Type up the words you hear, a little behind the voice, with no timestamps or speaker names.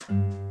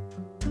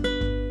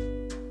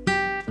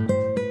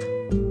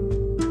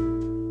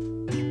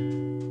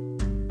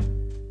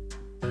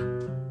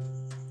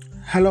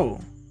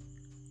Hello,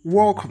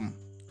 welcome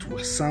to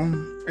a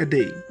Psalm a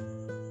Day.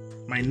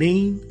 My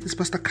name is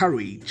Pastor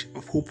Courage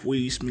of Hope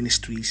Ways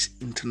Ministries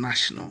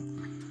International.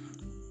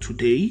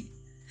 Today,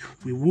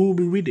 we will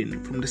be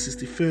reading from the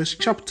 61st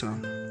chapter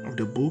of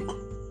the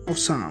book of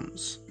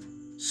Psalms,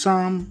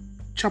 Psalm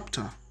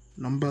chapter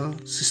number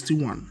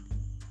 61.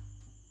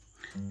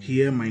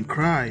 Hear my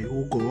cry,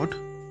 O God,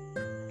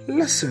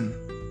 listen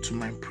to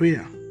my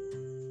prayer.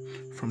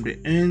 From the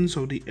ends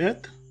of the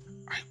earth,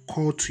 I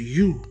call to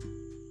you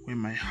when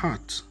my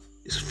heart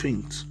is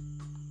faint.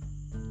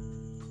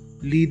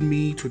 Lead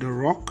me to the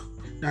rock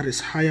that is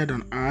higher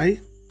than I,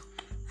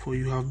 for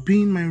you have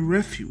been my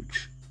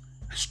refuge,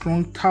 a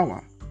strong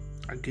tower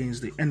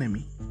against the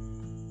enemy.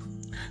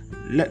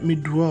 Let me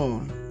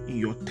dwell in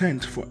your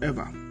tent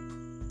forever.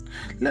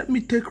 Let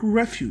me take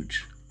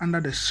refuge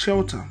under the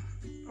shelter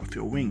of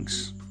your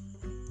wings.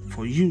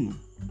 For you,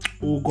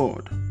 O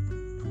God,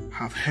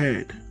 have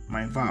heard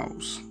my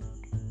vows.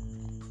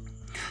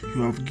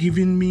 You have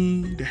given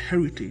me the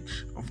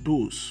heritage of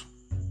those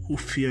who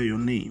fear your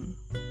name.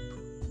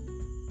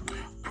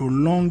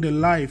 Prolong the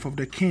life of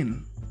the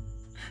king.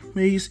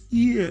 May his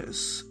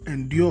years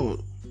endure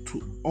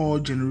to all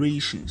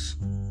generations.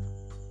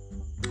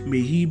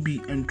 May he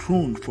be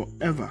enthroned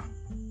forever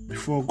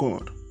before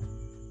God.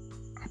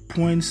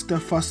 Appoint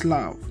steadfast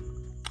love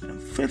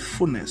and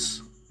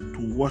faithfulness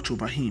to watch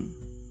over him.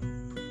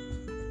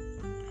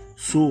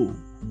 So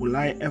will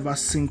I ever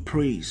sing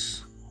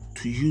praise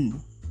to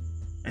you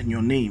and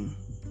your name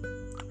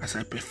as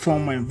I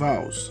perform my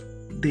vows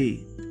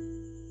day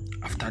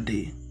after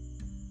day.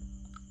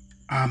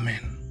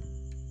 Amen.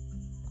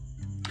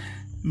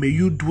 May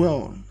you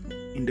dwell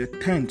in the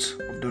tent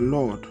of the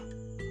Lord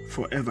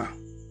forever.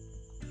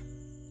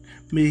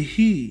 May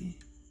he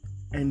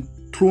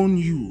enthrone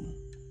you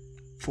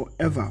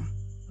forever.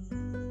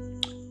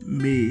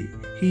 May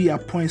he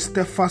appoint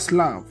steadfast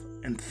love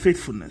and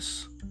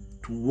faithfulness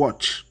to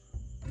watch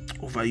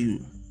over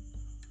you.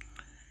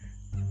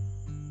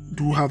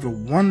 Do have a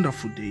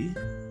wonderful day,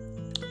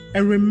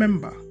 and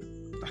remember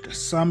that a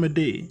psalm a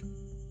day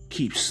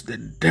keeps the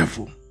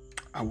devil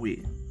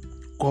away.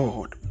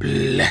 God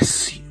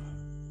bless you.